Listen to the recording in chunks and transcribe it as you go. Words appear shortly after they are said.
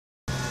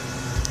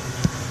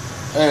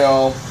Hey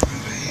all,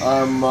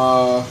 I'm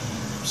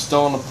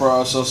still in the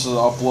process of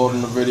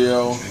uploading the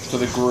video to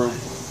the group.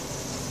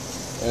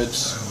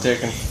 It's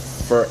taking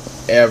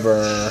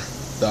forever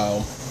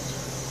though,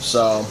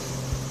 so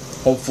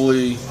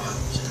hopefully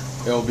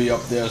it'll be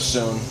up there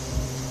soon.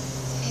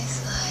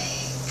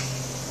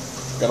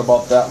 Got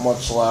about that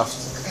much left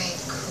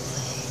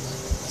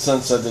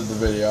since I did the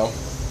video,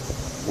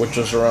 which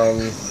was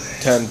around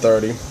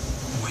 10:30.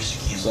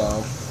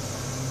 So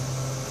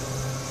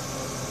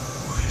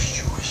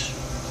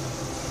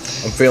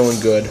I'm feeling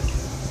good.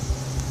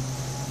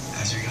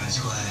 As your guys'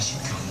 class,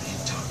 you come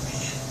and talk me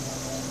in.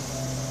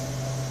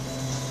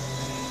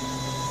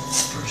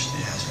 First, he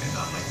asked me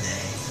about my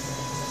name.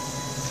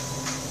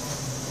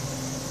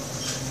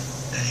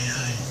 Then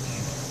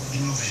he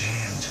moved his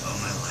hand on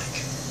my leg.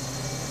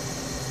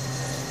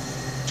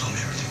 Told me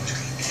everything was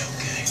gonna be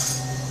okay.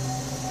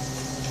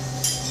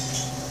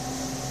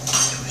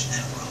 It was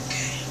never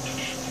okay.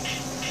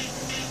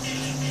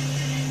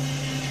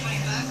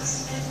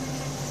 $20?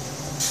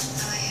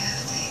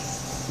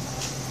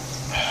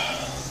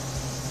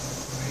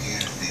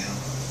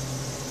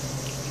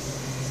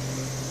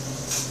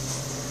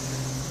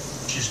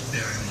 Just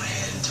bury my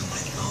head into my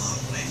pillow,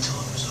 wait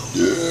until it was over.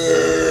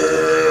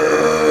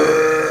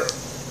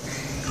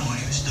 And when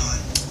he was done,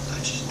 I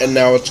just... And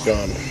now it's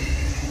gone.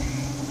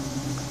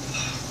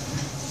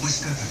 What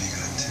step have you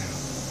got to?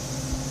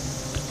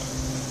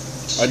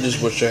 I just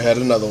wish I had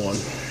another one.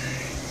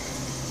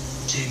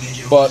 Jay made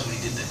you But when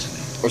he did that to me.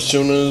 as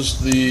soon as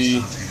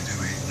the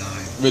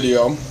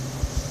video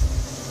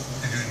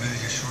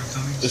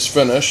is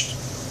finished,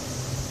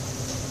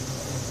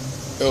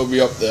 it'll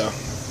be up there.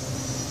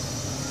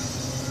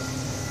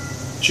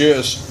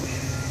 Cheers.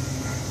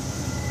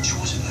 It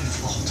wasn't my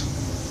fault.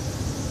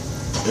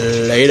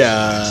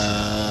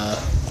 Later.